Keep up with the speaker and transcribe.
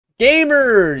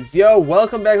Gamers! Yo,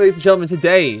 welcome back, ladies and gentlemen.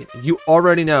 Today, you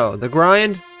already know, the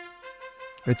grind,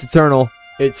 it's eternal.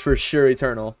 It's for sure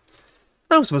eternal.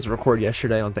 I was supposed to record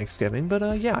yesterday on Thanksgiving,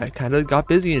 but yeah, I kind of got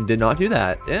busy and did not do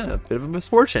that. Yeah, a bit of a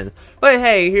misfortune. But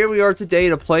hey, here we are today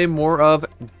to play more of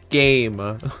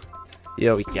Game.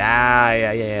 Yo,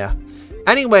 yeah.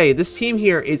 Anyway, this team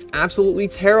here is absolutely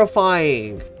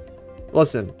terrifying.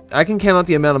 Listen, I can count out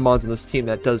the amount of mods on this team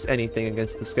that does anything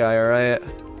against this guy, alright?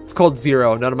 It's called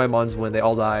 0. None of my mons win. They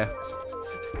all die.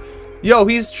 Yo,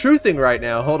 he's truthing right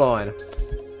now. Hold on.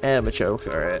 And a choke.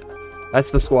 Alright.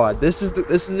 That's the squad. This is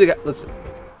the guy. Listen.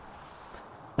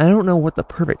 I don't know what the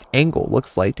perfect angle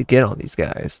looks like to get on these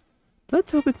guys. That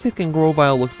Togetic and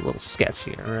Grovyle looks a little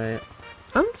sketchy, alright?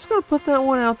 I'm just gonna put that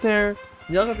one out there.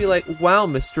 Y'all gonna be like, wow,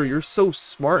 mister, you're so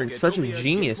smart and such a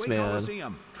genius, man.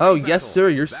 Oh, yes, sir,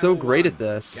 you're so great at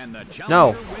this.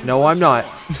 No, I'm not.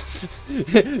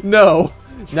 No.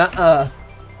 Nuh-uh.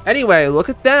 Anyway, look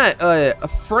at that. A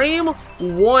frame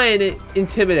 1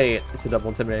 intimidate. It's a double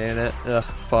intimidate, isn't it? Ugh,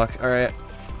 fuck. Alright.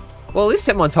 Well, at least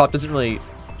Hitmontop doesn't really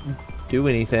do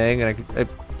anything, and I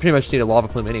pretty much need a Lava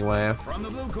Plume anyway.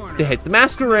 To hit the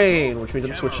Masquerain, which means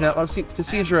I'm switching out to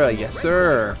Seadra. Yes,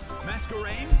 sir.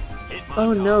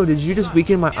 Oh no, did you just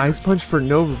weaken my Ice Punch for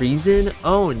no reason?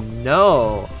 Oh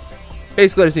no.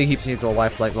 Basically, I just need to keep Sneasel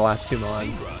alive for like the last 2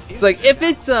 mods. It's like, if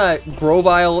it's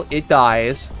Grovyle, it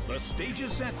dies.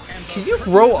 Can you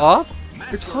grow up?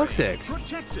 You're toxic.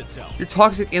 You're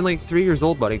toxic and like 3 years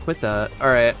old, buddy. Quit that.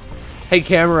 Alright. Hey,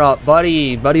 camera up,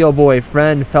 buddy. Buddy, oh boy.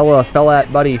 Friend, fella,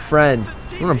 buddy, friend.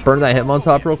 I'm gonna burn that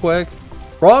Hitmontop real quick.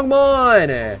 Wrong mon!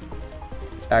 It's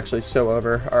actually so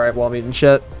over. Alright, well, I'm eating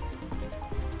shit.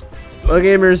 Well,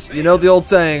 gamers, you know the old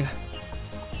saying.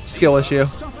 Skill issue.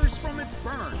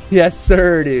 Yes,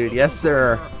 sir, dude. Yes,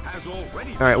 sir.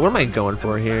 Alright, what am I going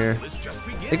for here?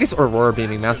 I guess Aurora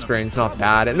Beaming Masquerain's not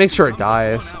bad. It makes sure it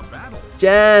dies.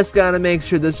 Just gotta make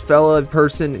sure this fella,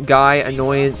 person, guy,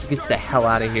 annoyance gets the hell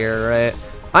out of here, right?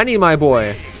 I need my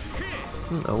boy.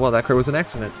 Oh, well, that crit was an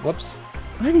accident. Whoops.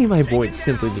 I need my boy to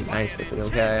simply be nice with it,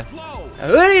 okay?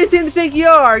 Who do you seem to think you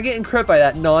are? Getting crit by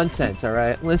that nonsense,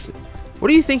 alright? Listen. What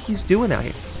do you think he's doing out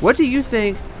here? What do you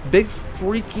think big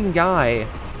freaking guy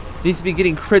needs to be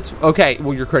getting crits? Okay,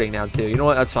 well, you're critting now, too. You know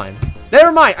what? That's fine.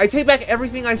 Never mind. I take back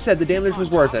everything I said. The damage was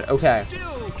worth it. Okay.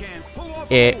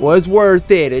 It was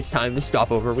worth it. It's time to stop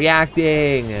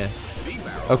overreacting.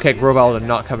 Okay, Grovyle did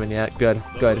not come in yet. Good.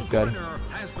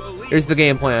 Here's the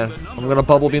game plan. I'm going to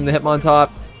Bubble Beam the Hitmontop.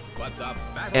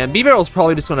 And B-Barrel's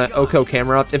probably just going to Oko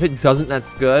camera up. If it doesn't,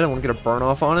 that's good. I want to get a burn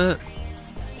off on it.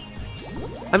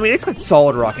 I mean, it's got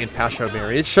Solid Rock and Passion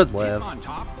Berry. It should live.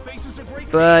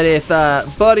 But if,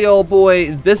 buddy old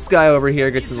boy, this guy over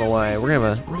here gets in the way, we're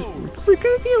gonna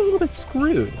be a little bit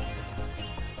screwed.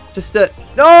 Just,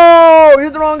 no! You're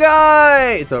the wrong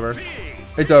guy! It's over.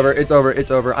 It's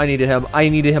over. I needed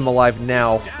him alive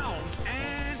now.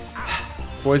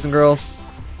 Boys and girls,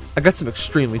 I got some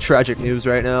extremely tragic news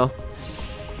right now.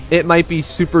 It might be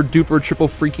super duper triple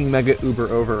freaking mega uber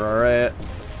over, alright?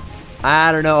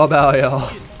 I don't know about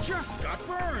y'all.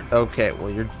 Okay, well,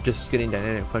 you're just getting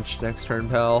Dynamic Punch next turn,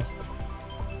 pal.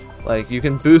 Like, you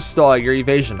can boost all your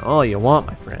evasion all you want,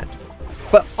 my friend.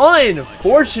 But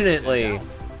unfortunately...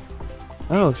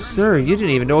 Oh, sir, you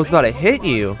didn't even know I was about to hit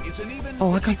you.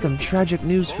 Oh, I got some tragic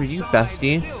news for you,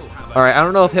 bestie. Alright, I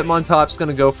don't know if Hitmontop's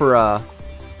gonna go for a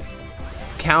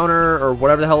counter or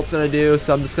whatever the hell it's gonna do,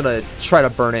 so I'm just gonna try to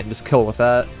burn it and just kill it with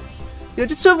that. Yeah,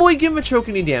 just to avoid giving him a choke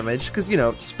any damage, because, you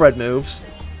know, spread moves.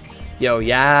 Yo,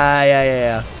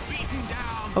 yeah.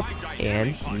 Oh,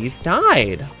 and he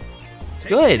died.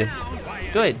 Good.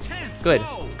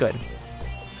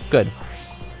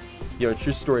 Yo,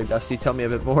 true story, bestie. Tell me a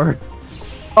bit more.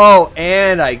 Oh,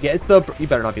 and I get the... You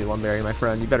better not be Lumberry, my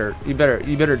friend. You better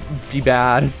be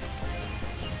bad.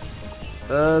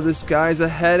 This guy's a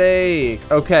headache.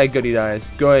 Okay, good, he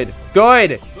dies. Good.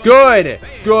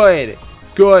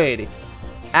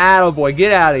 Attaboy,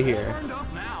 get out of here.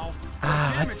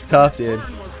 Ah, that's tough, dude.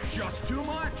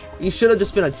 He should have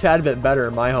just been a tad bit better,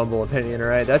 in my humble opinion,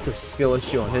 alright? That's a skill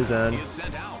issue on his end.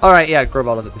 Alright, yeah,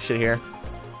 Grovyle doesn't do shit here.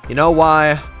 You know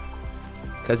why?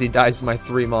 Because he dies to my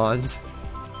 3 mons.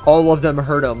 All of them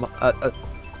hurt him.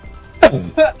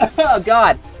 Oh,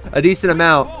 God. A decent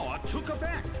amount.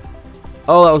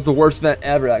 Oh, that was the worst vent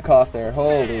ever, that cough there.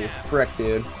 Holy frick,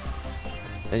 dude.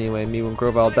 Anyway, me when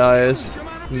Grovyle dies.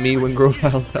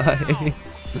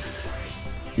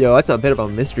 Yo, that's a bit of a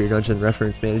Mystery Dungeon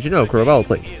reference, man. Did you know Grovyle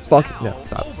played fucking... No,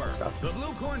 stop.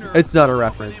 It's not a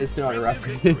reference.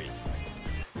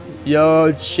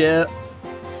 Yo, Chip.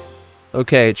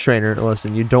 Okay, trainer,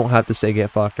 listen, you don't have to say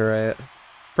get fucked, alright?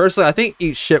 Personally, I think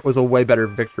eat shit was a way better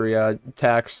victory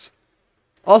text.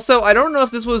 Also, I don't know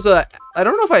if this was a... I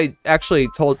don't know if I actually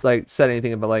said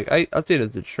anything about, like, I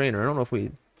updated the trainer. I don't know if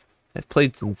we have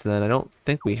played since then. I don't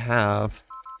think we have.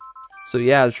 So,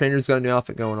 yeah, the trainer's got a new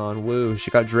outfit going on. Woo,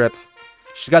 she got drip.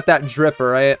 She got that drip,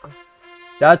 alright?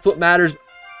 That's what matters.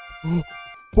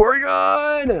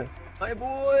 Porygon! My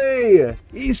boy!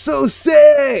 He's so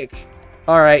sick!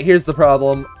 Alright, here's the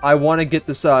problem. I want to get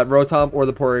this Rotom or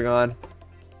the Porygon.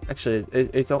 Actually,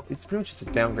 it's pretty much just a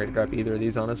downgrade to grab either of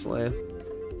these, honestly.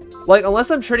 Like, unless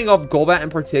I'm trading off Golbat in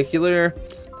particular,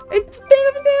 it's a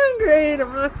bit of a downgrade.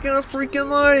 I'm not gonna freaking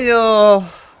lie to y'all.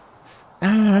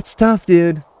 Ah, that's tough,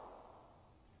 dude.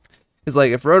 It's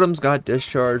like, if Rotom's got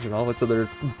Discharge and all its other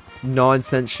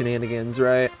nonsense shenanigans,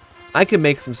 right? I can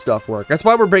make some stuff work. That's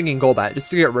why we're bringing Golbat, just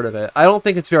to get rid of it. I don't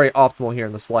think it's very optimal here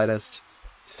in the slightest.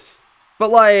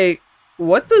 But, like,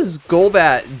 what does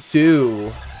Golbat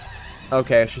do?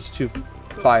 Okay, it's just 2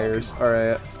 fires.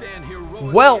 Alright.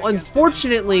 Well,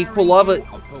 unfortunately, Quilava...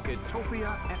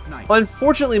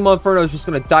 Unfortunately, Monferno is just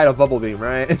gonna die to Bubble Beam,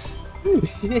 right?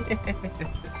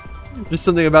 Just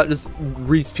something about just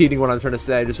repeating what I'm trying to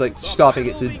say, just like stopping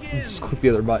it to just click the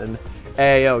other button.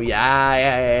 Hey, oh,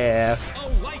 yeah.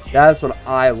 That's what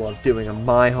I love doing, in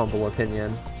my humble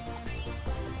opinion.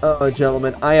 Oh,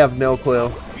 gentlemen, I have no clue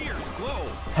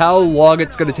how long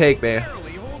it's gonna take me.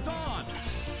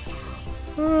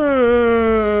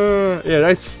 Yeah,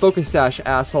 nice focus sash,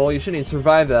 asshole. You shouldn't even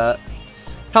survive that.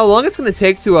 How long it's gonna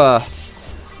take to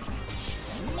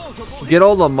get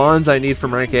all the mons I need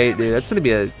from rank 8, dude. That's gonna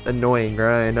be an annoying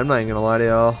grind. I'm not even gonna lie to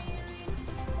y'all.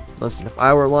 Listen, if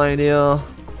I were lying to y'all,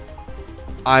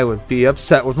 I would be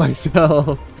upset with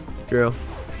myself. True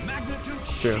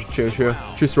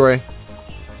story.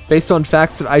 Based on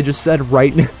facts that I just said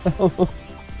right now.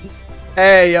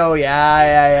 Hey, yo,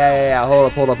 yeah.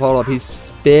 Hold up. He's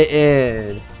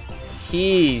spitting.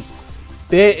 He's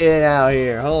spitting out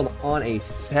here. Hold on a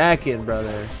second,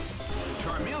 brother.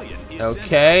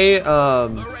 Okay, I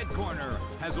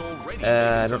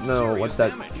don't know what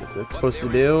that's supposed to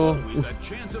do.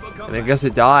 And I guess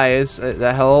it dies.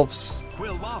 That helps.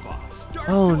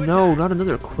 Oh no, not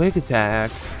another quick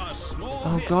attack.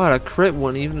 Oh god, a crit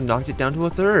one even knocked it down to a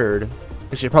 3rd.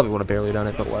 Actually, I probably would have barely done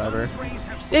it, but whatever.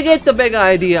 You get the big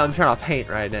idea I'm trying to paint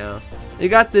right now. You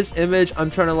got this image, I'm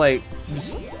trying to, like,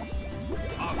 just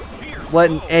let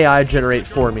an AI generate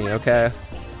for me, okay?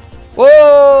 Whoa,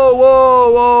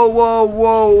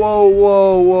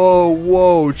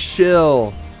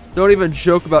 chill. Don't even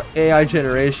joke about AI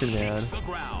generation, man.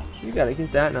 You gotta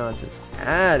get that nonsense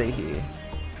out of here.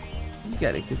 You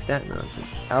gotta get that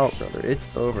nonsense out, brother. It's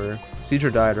over.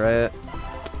 Cedra died, right?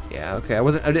 Yeah, okay.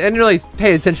 I didn't really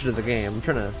pay attention to the game. I'm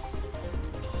trying to...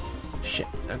 Shit.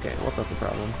 Okay, well, that's a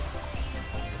problem.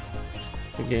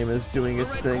 The game is doing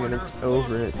its thing and it's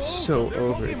over. It's so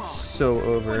over. It's so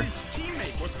over.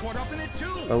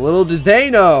 But little did they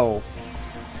know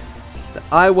that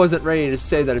I wasn't ready to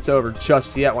say that it's over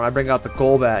just yet when I bring out the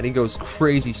Golbat and he goes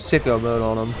crazy sicko mode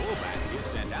on him.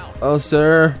 Oh,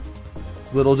 sir.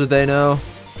 Little did they know.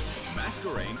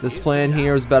 This plan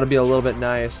here is about to be a little bit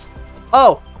nice.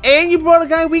 Oh, and you brought a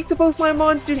guy weak to both my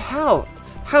mons, dude. How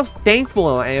thankful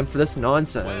I am for this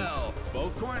nonsense.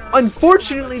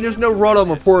 Unfortunately, there's no Rotom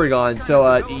or Porygon,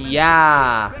 so,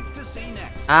 yeah.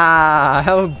 Ah,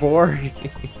 how boring.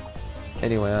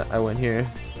 Anyway, I win here.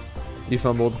 You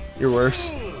fumbled. You're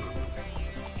worse.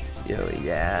 Yo,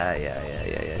 yeah.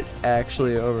 It's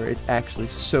actually over. It's actually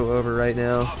so over right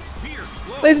now.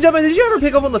 Ladies and gentlemen, did you ever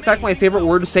pick up on the fact my favorite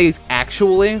word to say is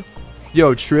actually?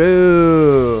 Yo,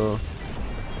 true.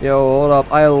 Yo, hold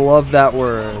up. I love that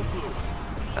word.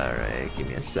 Alright, give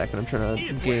me a second. I'm trying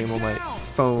to game on my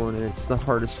phone, and it's the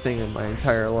hardest thing in my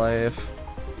entire life.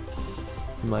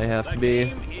 Might have to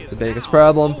be the biggest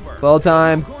problem. Well,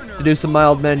 time to do some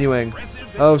mild menuing.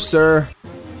 Oh, sir.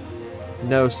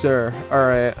 No, sir.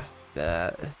 Alright.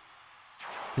 That.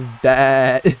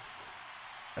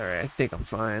 Alright, I think I'm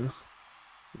fine.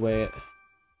 Wait.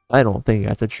 I don't think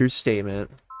that's a true statement.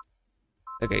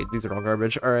 Okay, these are all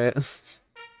garbage. Alright.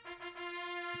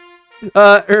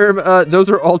 Those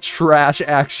are all trash,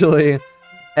 actually.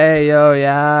 Hey, yo,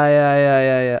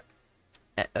 yeah.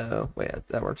 Uh-oh, wait,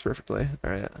 that works perfectly.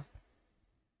 Alright.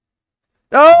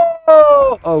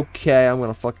 Oh! Okay, I'm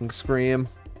gonna fucking scream.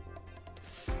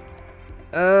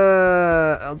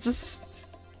 I'll just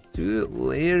do it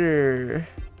later.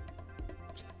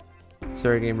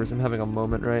 Sorry, gamers, I'm having a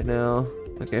moment right now.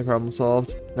 Okay, problem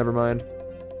solved. Never mind.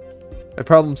 My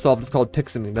problem solved is called pick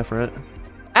something different.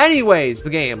 Anyways, the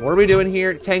game. What are we doing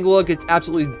here? Tangela gets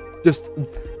absolutely just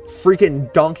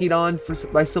freaking donkeyed on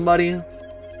by somebody.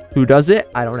 Who does it?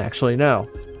 I don't actually know.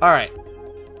 Alright.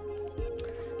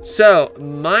 So,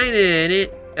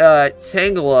 Minun,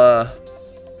 Tangela,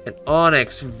 and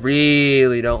Onyx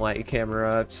really don't like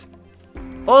camera ups.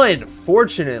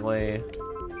 Unfortunately,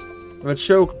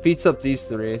 Machoke beats up these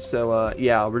three, so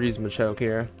yeah, we're using Machoke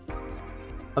here.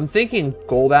 I'm thinking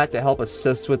Golbat to help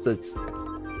assist with the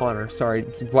Haunter. Sorry,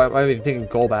 why am I even thinking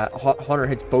Golbat? Haunter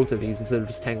hits both of these instead of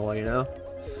just Tangela, you know?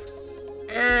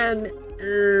 And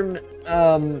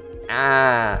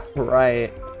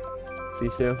right. It's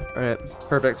these two. Alright,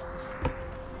 perfect.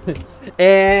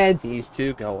 And these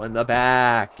two go in the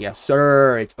back. Yes,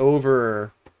 sir. It's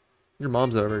over. Your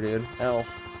mom's over, dude. Hell.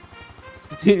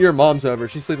 Your mom's over.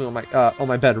 She's sleeping on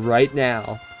my bed right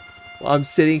now. While I'm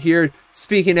sitting here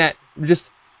speaking at just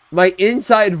my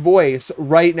inside voice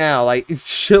right now. Like,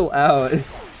 chill out.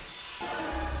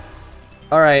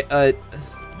 Alright,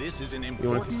 you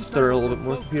want to stir a little bit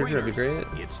more, computer? That'd be great.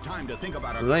 It's time to think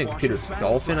about our Computer's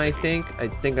Dolphin, I think. I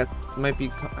think that might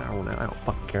be. I don't know. I don't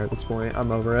fucking care at this point.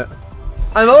 I'm over it.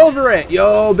 I'm over it!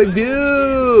 Yo, big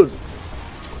dude!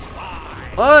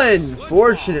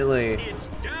 Unfortunately,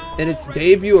 in its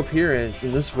debut appearance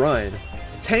in this run,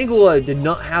 Tangela did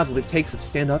not have what it takes to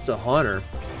stand up to Haunter.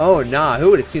 Oh, nah.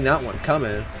 Who would have seen that one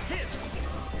coming?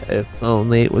 If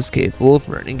only it was capable of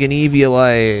running an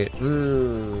Eviolite.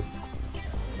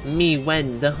 Me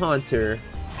when the Haunter.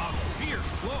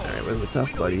 Alright, we're the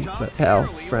tough buddy. But pal,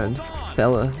 friend,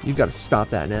 fella, you gotta stop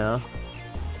that now.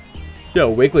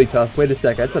 Yo, Wigglytuff, wait a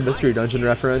sec, that's a Mystery Dungeon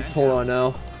reference. Hold on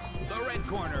now.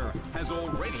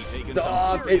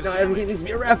 Stop! Not everything needs to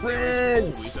be a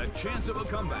reference!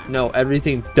 No,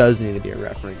 everything does need to be a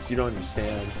reference. You don't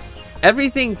understand.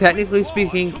 Everything, technically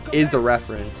speaking, is a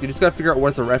reference. You just gotta figure out what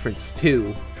it's a reference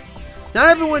to. Not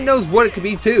everyone knows what it could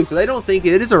be to, so they don't think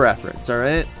it is a reference,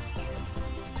 alright?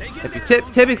 If you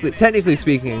technically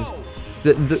speaking,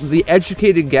 the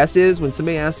educated guess is, when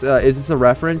somebody asks, is this a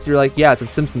reference? You're like, yeah, it's a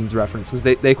Simpsons reference,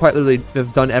 because they quite literally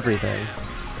have done everything.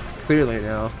 Clearly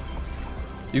now.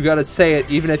 You gotta say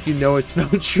it, even if you know it's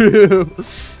not true.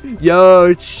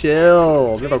 Yo,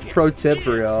 chill. We have a pro tip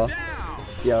for y'all.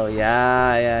 Yo,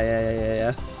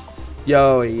 yeah.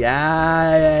 Yo,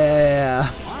 yeah.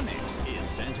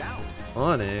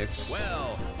 Onyx.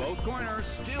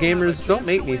 Gamers, don't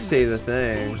make me say the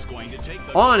thing.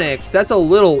 Onyx, that's a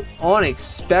little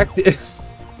unexpected.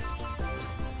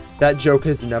 That joke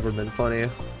has never been funny.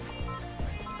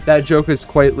 That joke has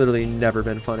quite literally never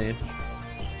been funny.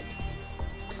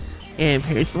 And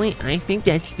personally, I think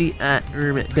that's the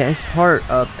best part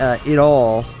of it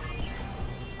all.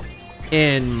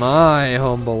 In my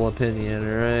humble opinion,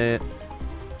 alright?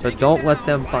 But don't let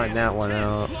them find that one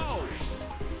out.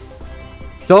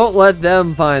 Don't let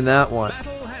them find that one.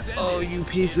 Oh, you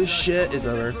piece of shit. It's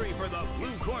over.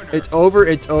 It's over,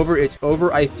 it's over, it's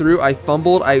over. I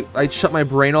fumbled. I shut my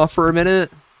brain off for a minute.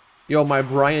 Yo, my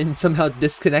brain somehow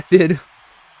disconnected.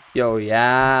 Yo,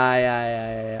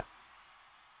 yeah.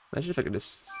 Imagine if I could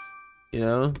just, you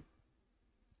know?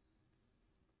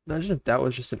 Imagine if that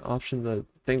was just an option the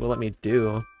thing would let me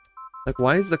do. Like,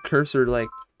 why is the cursor, like,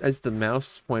 as the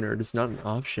mouse pointer just not an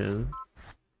option?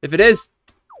 If it is,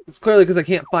 it's clearly because I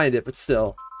can't find it, but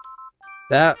still.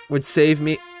 That would save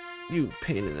me. You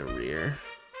pain in the rear.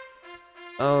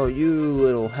 Oh, you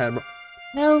little hammer.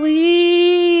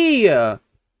 Helly!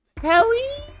 Helly!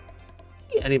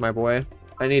 I need my boy.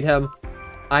 I need him.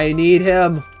 I need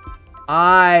him.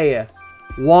 I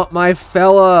want my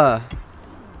fella.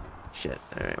 Shit.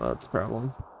 Alright, well, that's a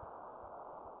problem.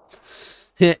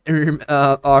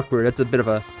 Awkward. That's a bit of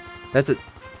a... That's a...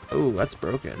 Oh, that's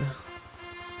broken.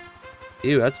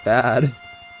 Ew, that's bad.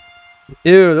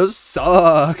 Ew, those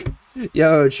suck.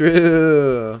 Yo,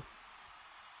 true.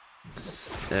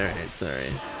 Alright,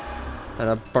 sorry.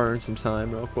 Gotta burn some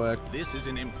time real quick.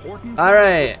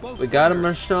 Alright, we got a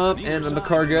Marshtomp and a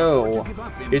Cargo.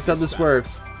 Here's how this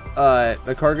works.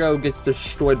 The Cargo gets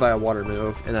destroyed by a water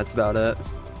move, and that's about it.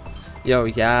 Yo,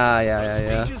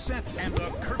 yeah.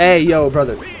 Hey, yo,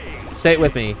 brother. Say it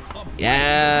with me.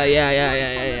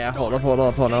 Yeah. Hold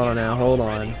on now. Hold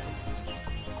on.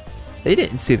 They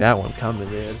didn't see that one coming,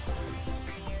 dude.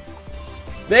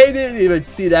 They didn't even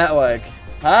see that one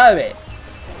coming.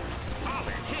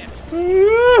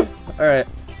 Alright.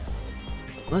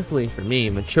 Luckily for me,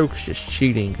 Machoke's just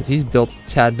cheating because he's built a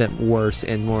tad bit worse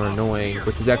and more annoying,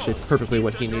 which is actually perfectly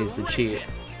what he needs to cheat.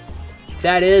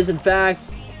 That is, in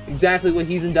fact, exactly what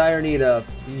he's in dire need of.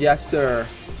 Yes, sir.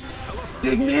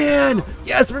 Big man!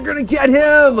 Yes, we're gonna get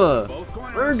him!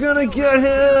 We're gonna get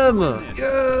him!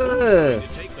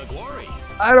 Yes!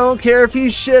 I don't care if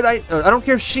he's shit. I don't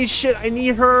care if she's shit. I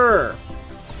need her.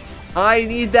 I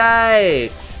need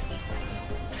that.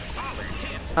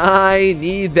 I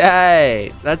need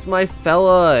that. That's my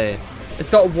fella. It's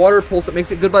got water pulse that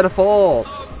makes it good by default.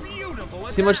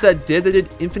 See how much that did? That did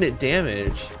infinite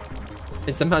damage.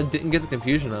 And somehow didn't get the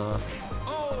confusion off.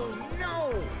 Oh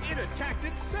no! It attacked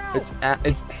itself.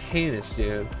 It's heinous,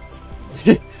 dude.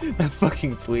 That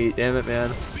fucking tweet, damn it,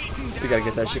 man. We gotta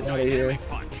get that shit out of here.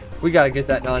 We gotta get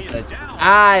that nonsense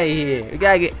out of here.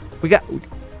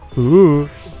 Ooh.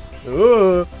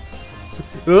 Ooh.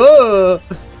 Ooh.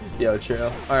 Yo, true.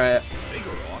 Alright.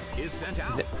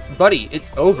 Buddy,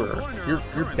 it's over. You're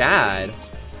bad.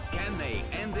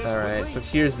 Alright, so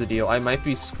here's the deal. I might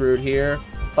be screwed here.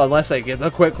 Unless I get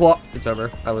the quick claw. It's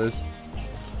over. I lose.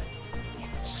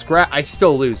 I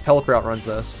still lose. Pelipper outruns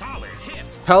this.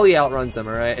 Pelly outruns them,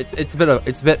 alright? It's a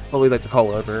bit what we like to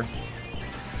call over.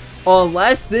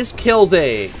 Unless this kills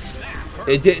 8.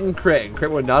 It didn't crit.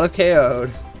 Crit would not have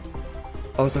KO'd.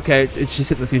 Oh, it's okay. It's just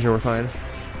hitting the seizure. We're fine.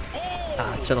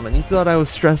 Ah, gentlemen, you thought I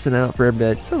was stressing out for a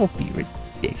bit. Don't be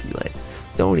ridiculous.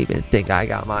 Don't even think I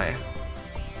got my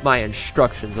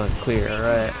instructions unclear,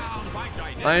 alright?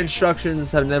 My instructions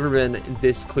have never been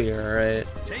this clear, alright?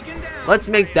 Let's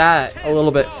make that a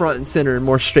little bit front and center and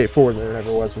more straightforward than it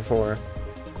ever was before.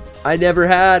 I never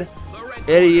had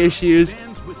any issues.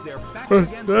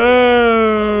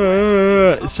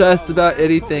 Just about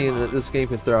anything that this game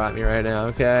can throw at me right now,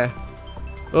 okay?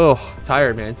 Oh,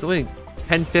 tired, man. It's only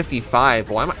 10:55.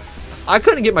 Why am I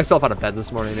couldn't get myself out of bed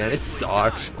this morning, man. It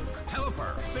sucks.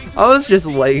 I was just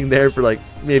laying there for like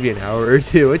maybe an hour or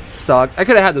two. It sucked. I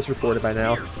could have had this recorded by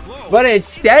now. But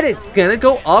instead, it's gonna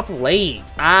go up late.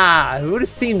 Ah, who would have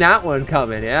seen that one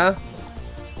coming, yeah?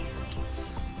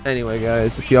 Anyway,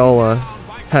 guys, if y'all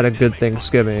had a good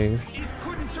Thanksgiving,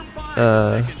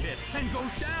 I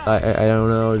don't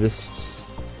know, just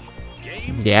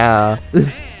yeah.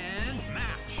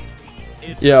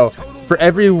 Yo, for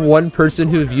every one person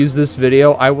who views this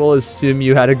video, I will assume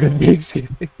you had a good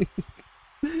Thanksgiving.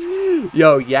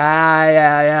 Yo,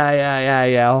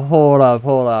 yeah. Hold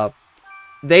up.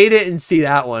 They didn't see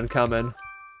that one coming.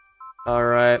 All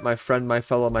right, my friend, my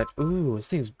fellow, ooh, this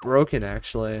thing's broken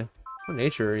actually. What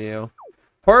nature are you?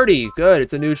 Party, good.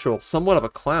 It's a neutral. Somewhat of a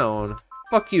clown.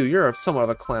 Fuck you. You're somewhat of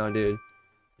a clown, dude.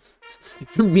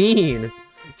 You're mean.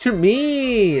 You're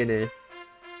mean.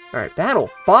 All right, battle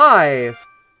 5.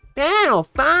 Battle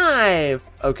 5.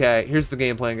 Okay, here's the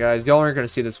game plan, guys. Y'all aren't gonna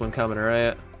see this one coming, all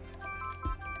right?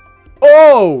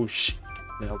 Oh,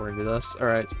 no, we're gonna do this. All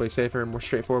right, let's play safer and more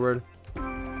straightforward.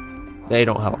 They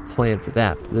don't have a plan for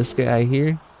that. But this guy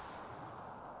here,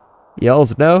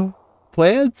 y'all's no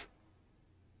plans.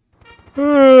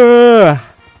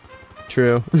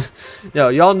 True. Yo,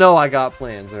 y'all know I got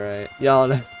plans, all right? Y'all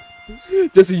know.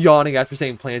 Just yawning after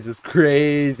saying plans is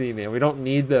crazy, man. We don't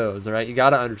need those, all right? You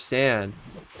gotta understand.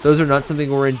 Those are not something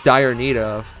we're in dire need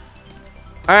of.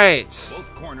 All right.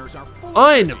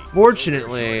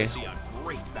 Unfortunately,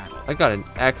 I got an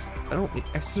X. I don't think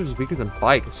X is weaker than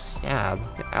Bike. Stab.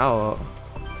 Get out.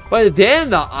 But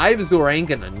then the Ivysaur ain't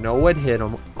gonna know what hit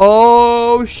him.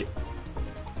 Oh, shit.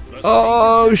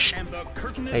 Oh, shit.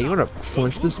 Hey, you wanna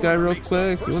flinch this guy real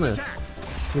quick? You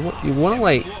wanna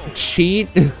like cheat?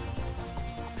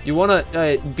 You wanna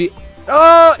be?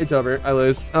 Oh, it's over. I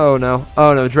lose. Oh no.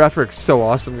 Oh no. Giraffe so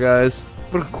awesome, guys.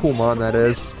 What a cool mon that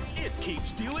is.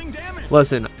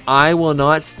 Listen, I will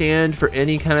not stand for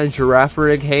any kind of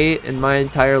Giraffe hate in my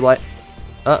entire life.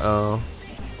 Uh-oh.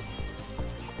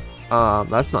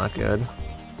 That's not good.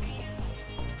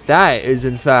 That is,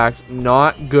 in fact,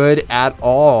 not good at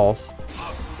all.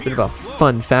 Bit of a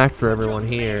fun fact for everyone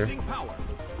here.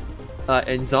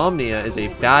 Insomnia is a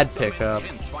bad pickup,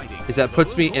 because that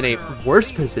puts me in a worse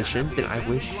position than I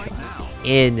wish I was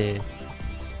in.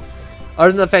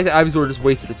 Other than the fact that Ivysaur just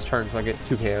wasted its turn, so I get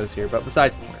 2 KOs here. But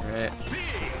besides the point, right?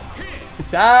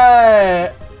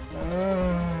 Besides...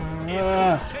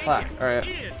 Alright.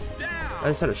 I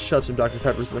just had to shove some Dr.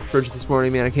 Peppers in the fridge this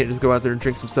morning, man. I can't just go out there and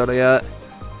drink some soda yet.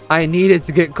 I needed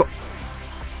to get cold.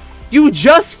 You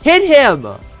just hit him!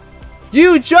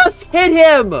 You just hit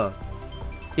him!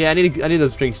 Yeah, I need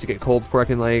those drinks to get cold before I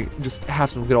can, like, just have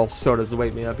some good old sodas to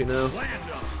wake me up, you know?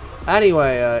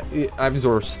 Anyway,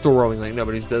 Ivysaur's throwing like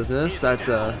nobody's business.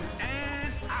 yeah.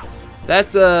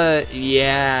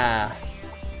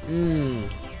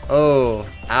 Oh,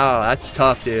 ow, that's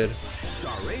tough, dude.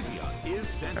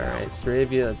 Alright,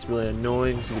 Staravia, that's really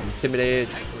annoying because you can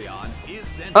intimidate.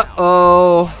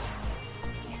 Uh-oh.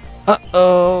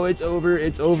 Uh-oh, it's over.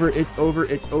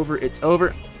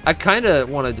 I kind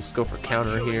of want to just go for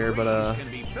counter here, but,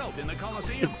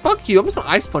 fuck you, I'm just gonna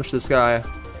ice punch this guy.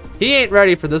 He ain't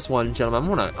ready for this one,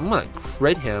 gentlemen. I'm gonna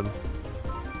crit him.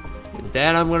 And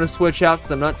then I'm gonna switch out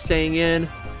because I'm not staying in.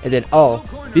 And then, oh,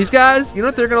 these guys, you know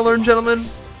what they're going to learn, gentlemen?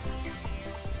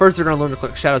 First, they're going to learn to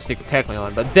click Shadow Sneak with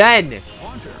Kecleon, but then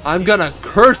I'm going to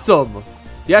curse them.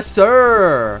 Yes,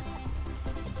 sir.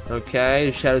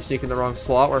 Okay, Shadow Sneak in the wrong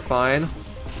slot. We're fine.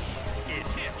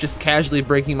 Just casually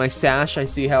breaking my sash. I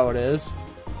see how it is.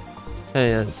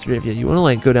 Hey, yeah, you want to,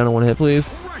 like, go down in one hit,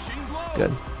 please?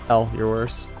 Good. L, you're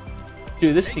worse.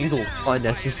 Dude, this Sneasel's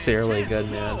unnecessarily good,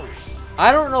 man.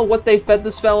 I don't know what they fed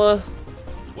this fella,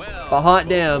 but hot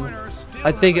damn,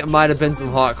 I think it might have been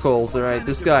some hot coals. Alright,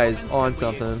 this guy is on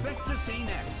something.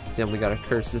 Then we gotta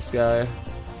curse this guy.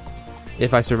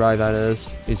 If I survive, that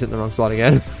is. He's hitting the wrong slot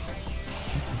again.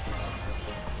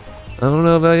 I don't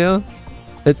know about you.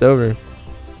 It's over.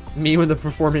 Me when the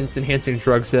performance enhancing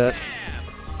drugs hit.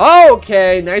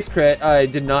 Okay, nice crit. I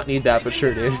did not need that, but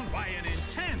sure, dude.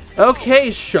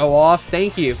 Okay, show off.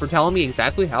 Thank you for telling me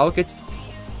exactly how it gets.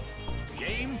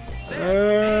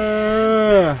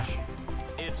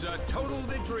 It's a total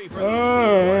victory for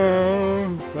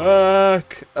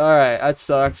fuck. Alright, that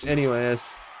sucks.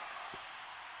 Anyways.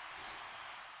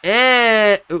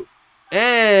 And oh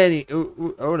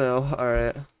no.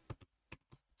 Alright.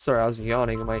 Sorry, I was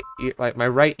yawning in my ear, like my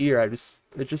right ear.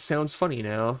 It just sounds funny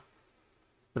now.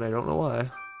 And I don't know why.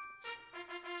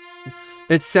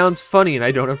 It sounds funny and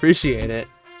I don't appreciate it.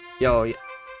 Yo, yeah.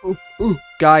 Ooh.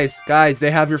 Guys,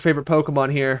 they have your favorite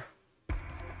Pokemon here.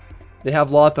 They have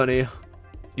Lopunny.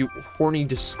 You horny,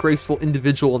 disgraceful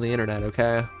individual on the internet,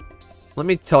 okay? Let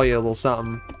me tell you a little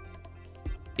something.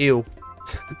 Ew.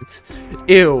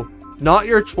 Ew. Not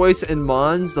your choice in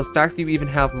Mons, the fact that you even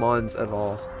have Mons at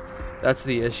all. That's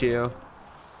the issue.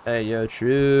 Hey, yo,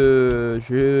 true,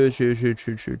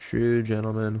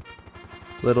 gentlemen.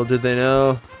 Little did they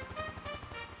know,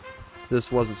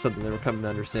 this wasn't something they were coming to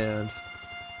understand. In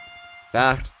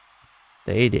fact,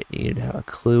 they didn't even have a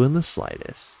clue in the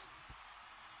slightest.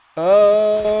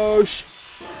 Oh,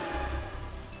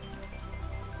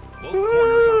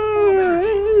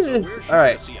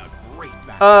 Alright.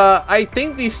 I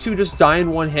think these two just die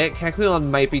in one hit. Kecleon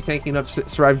might be taking up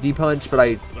Survive D-Punch, but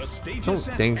I don't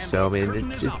think so,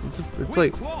 man. It's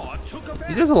like,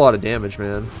 he does a lot of damage,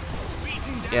 man.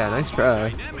 Yeah, nice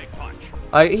try.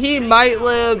 He might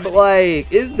live, but like,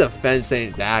 his defense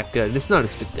ain't that good. It's not a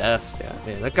Spadef stat,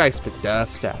 man. That guy's Spadef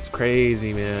stat's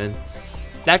crazy, man.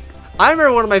 I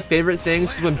remember one of my favorite things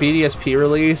was when BDSP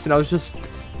released, and I was just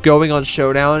going on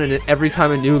Showdown, and every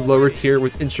time a new lower tier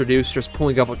was introduced, just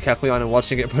pulling up with Kecleon and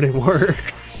watching it put in work.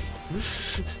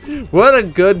 What a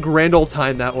good grand old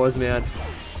time that was, man.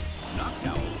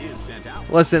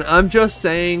 Listen, I'm just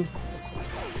saying,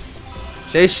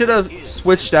 they should have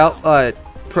switched out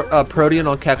Protean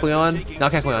on Kecleon,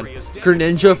 not Kecleon,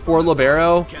 Greninja for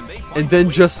Libero, and then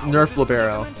just nerf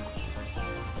Libero.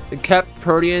 It kept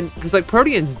Protean, because like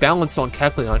Protean's balanced on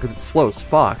Kecleon because it's slow as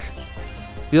fuck.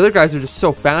 The other guys are just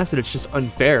so fast that it's just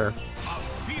unfair.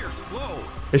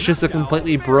 It's just a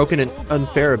completely broken and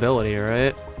unfair ability,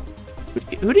 right?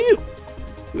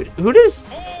 Who does...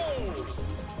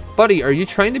 Buddy, are you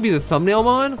trying to be the thumbnail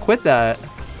mon? Quit that.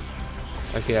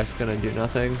 Okay, that's gonna do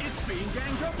nothing.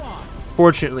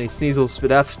 Fortunately, Sneasel's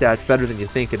Spadef stat's better than you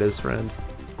think it is, friend.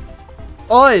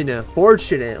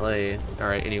 Unfortunately.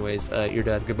 Alright, anyways, you're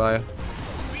dead. Goodbye.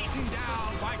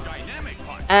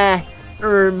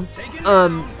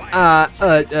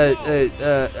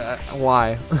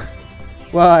 Why?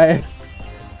 Why?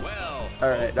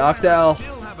 Alright, noctowl.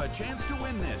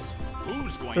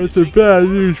 That's a bad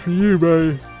news for you,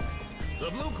 buddy.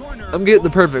 I'm getting the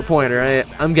perfect point, alright?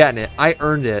 I'm getting it. I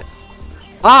earned it.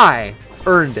 I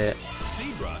earned it.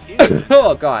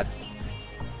 Oh, God.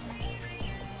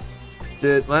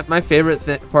 Dude, my favorite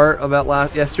part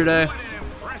about yesterday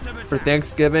for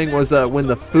Thanksgiving was when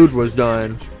the food was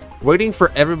done. Waiting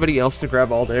for everybody else to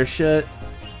grab all their shit,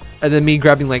 and then me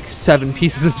grabbing like 7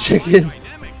 pieces of chicken.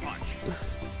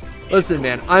 Listen,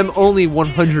 man, I'm only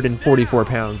 144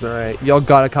 pounds, alright? Y'all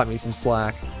gotta cut me some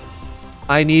slack.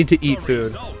 I need to eat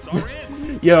food.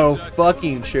 Yo,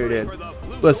 fucking sure, dude.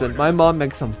 Listen, my mom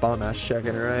makes some bomb-ass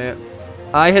chicken, alright?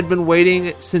 I had been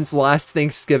waiting since last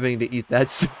Thanksgiving to eat that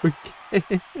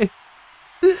spaghetti.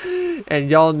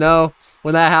 And y'all know,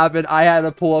 when that happened, I had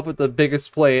to pull up with the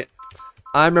biggest plate.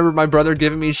 I remember my brother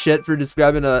giving me shit for just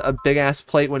grabbing a big-ass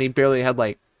plate when he barely had,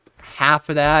 like, half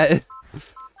of that.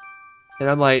 And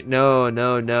I'm like, no,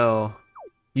 no, no.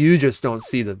 You just don't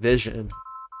see the vision.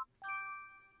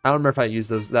 I don't remember if I used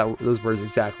those words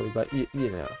exactly, but you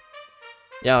know.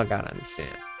 Y'all gotta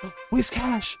understand.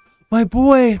 Whiskash! My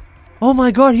boy! Oh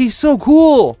my god, he's so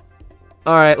cool!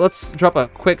 Alright, let's drop a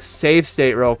quick save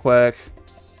state real quick.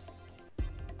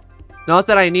 Not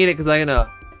that I need it, because I'm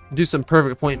gonna do some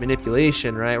perfect point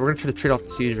manipulation, right? We're gonna try to trade off the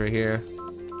siege right here.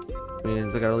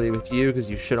 Means I gotta leave with you because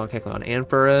you shit on Kecleon and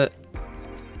for it.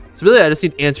 So really, I just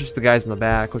need answers to the guys in the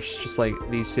back, which is just like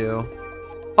these two.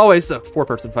 Oh, wait, it's a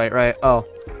 4-person fight, right? Oh,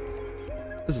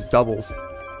 this is doubles.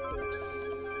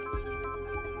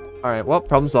 All right, well,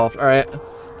 problem solved. All right,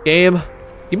 game.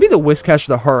 Give me the Whiscash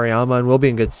or the Hariyama, and we'll be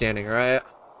in good standing, all right?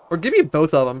 Or give me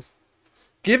both of them.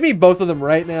 Give me both of them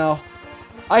right now.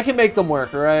 I can make them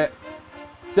work, all right?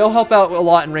 They'll help out a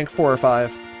lot in rank 4 or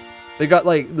 5. They got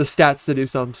like the stats to do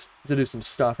some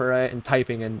stuff, all right? And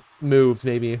typing and moves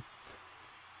maybe.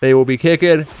 They will be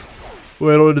kicking.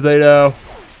 Little do they know.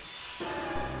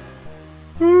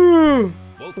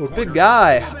 Oh, big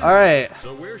guy. All right.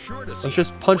 Let's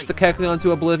just punch the Kecleon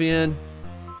to oblivion.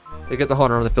 They get the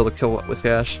hunter on the field to kill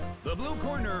Whiscash.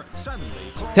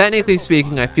 So technically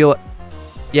speaking, I feel it.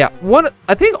 Yeah,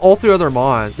 I think all 3 other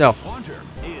Mon. No.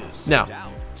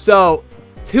 So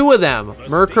 2 of them,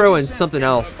 Murkrow and something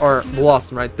else, are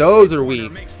Blossom, right? Those are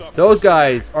weak. Those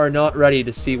guys are not ready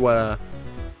to see what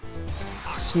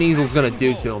Sneasel's gonna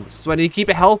do to them. So I need to keep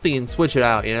it healthy and switch it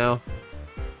out, you know?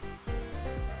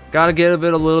 Gotta get a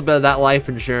little bit of that life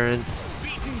insurance.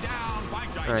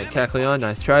 Alright, Kecleon,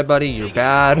 nice try, buddy. You're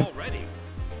bad.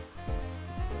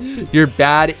 You're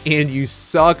bad and you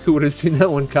suck. Who would have seen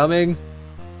that one coming?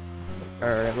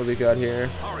 Alright, what do we got here?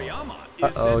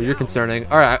 Uh-oh, you're concerning.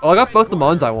 Alright, well, I got both the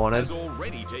Mons I wanted.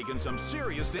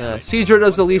 Seadra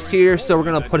does the least here, so we're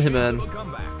gonna put him in.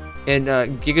 And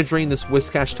Giga Drain this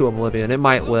Whiscash to oblivion. It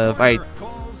might live.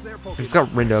 If it's got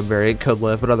Rindo Berry, it could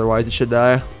live, but otherwise it should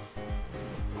die.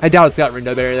 I doubt it's got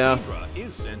Rindo Berry though.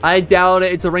 I doubt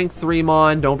it. It's a rank 3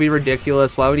 Mon. Don't be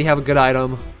ridiculous. Why would he have a good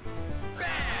item?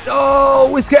 No,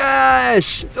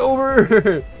 Whiscash! It's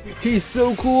over! He's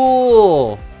so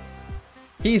cool!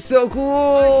 He's so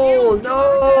cool!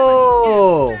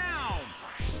 No!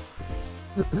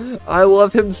 I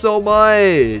love him so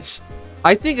much.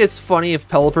 I think it's funny if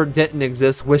Pelipper didn't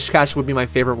exist, Whiscash would be my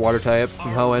favorite water type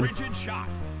from Hoenn.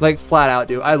 Like, flat out,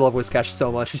 dude. I love Whiscash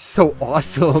so much. He's so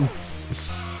awesome.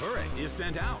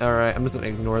 Alright, I'm just gonna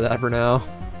ignore that for now.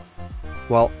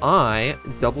 While I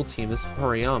double team this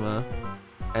Hariyama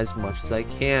as much as I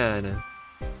can.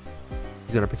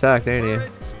 He's gonna protect, ain't he?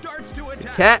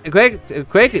 Attack!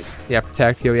 Quick! Yeah,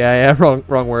 protect you. Yeah,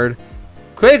 wrong word.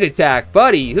 Quick attack,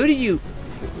 buddy! Do you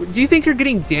think you're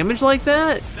getting damage like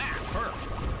that?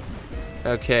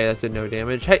 Okay, that did no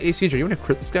damage. Hey, Seadra, you wanna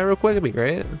crit this guy real quick? That'd be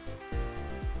great.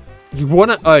 You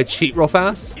wanna cheat real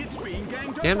fast?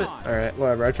 Damn it. Alright,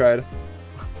 whatever, I tried.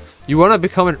 You wanna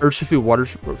become an Urshifu water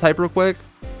type real quick?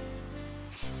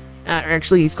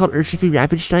 Actually, he's called Urshifu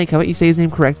Rapid Strike. How about you say his name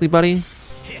correctly, buddy?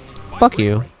 Fuck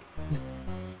you.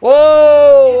 Whoa,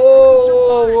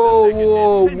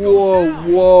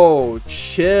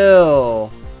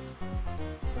 chill.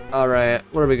 Alright,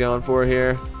 what are we going for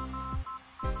here?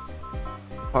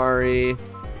 Hari.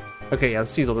 Okay, yeah,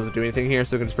 Sneasel doesn't do anything here,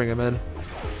 so we can just bring him in.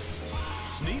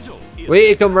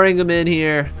 We can bring him in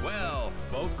here.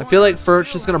 I feel like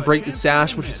Furt's just gonna break the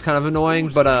sash, which is kind of annoying,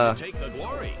 but I'm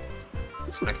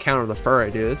just gonna counter the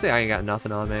Furret, dude. This guy ain't got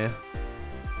nothing on me.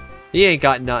 He ain't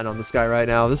got nothing on this guy right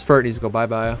now. This Furt needs to go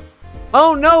bye-bye.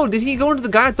 Oh no, did he go into the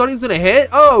guy I thought he was gonna hit?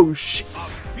 Oh shit.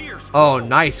 Oh,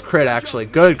 nice crit actually.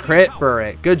 Good crit,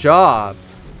 Furret. Good job.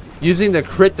 Using the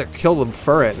crit to kill the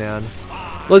Furret, man.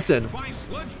 Listen,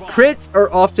 crits are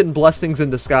often blessings in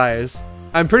disguise.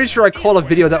 I'm pretty sure I called a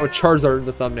video that with Charizard in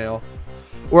the thumbnail,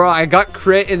 where I got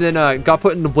crit and then got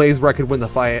put in the blaze where I could win the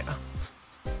fight.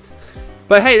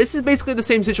 But hey, this is basically the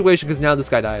same situation because now this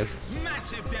guy dies.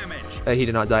 He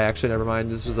did not die actually, never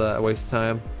mind. This was a waste of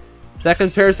time. That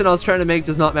comparison I was trying to make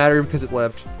does not matter because it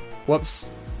lived. Whoops.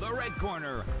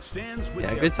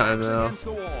 Yeah, good time though.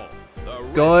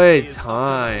 Good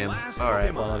time.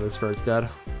 Alright, well, this Furt's dead.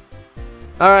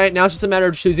 Alright, now it's just a matter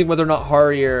of choosing whether or not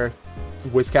Hari or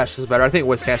Whiscash is better. I think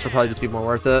Whiscash will probably just be more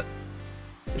worth it.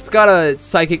 It's got a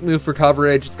psychic move for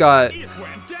coverage. It's got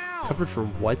coverage for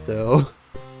what though?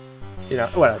 You know,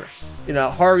 whatever. You know,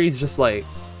 Hari's just like,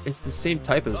 it's the same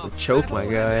type as Machoke, my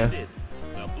guy.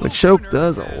 Machoke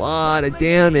does a lot of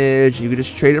damage. You could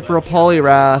just trade it for a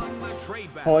Poliwrath.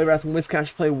 Poliwrath and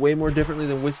Whiscash play way more differently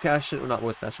than Whiscash, well, not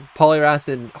Whiscash, Poliwrath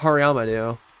and Hariyama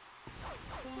do.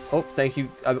 Oh, thank you.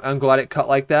 I'm glad it cut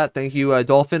like that. Thank you,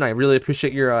 Dolphin. I really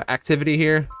appreciate your activity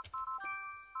here.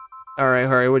 Alright,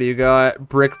 Hari, what do you got?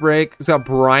 Brick Break. It's got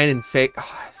Brian and Fake.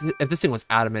 If this thing was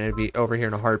adamant, it'd be over here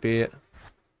in a heartbeat.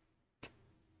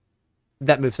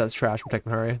 That moveset's trash. I'm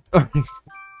taking Hari.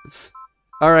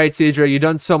 Alright, Seadra, you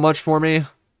done so much for me.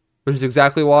 Which is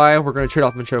exactly why we're going to trade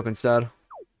off Machoke instead.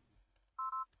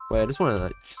 Wait, I just want to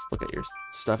just look at your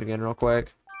stuff again real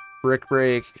quick. Brick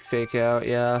break. Fake out.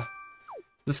 Yeah.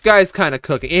 This guy's kind of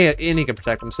cooking. And he can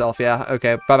protect himself. Yeah.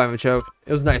 Okay. Bye-bye, Machoke.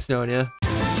 It was nice knowing you.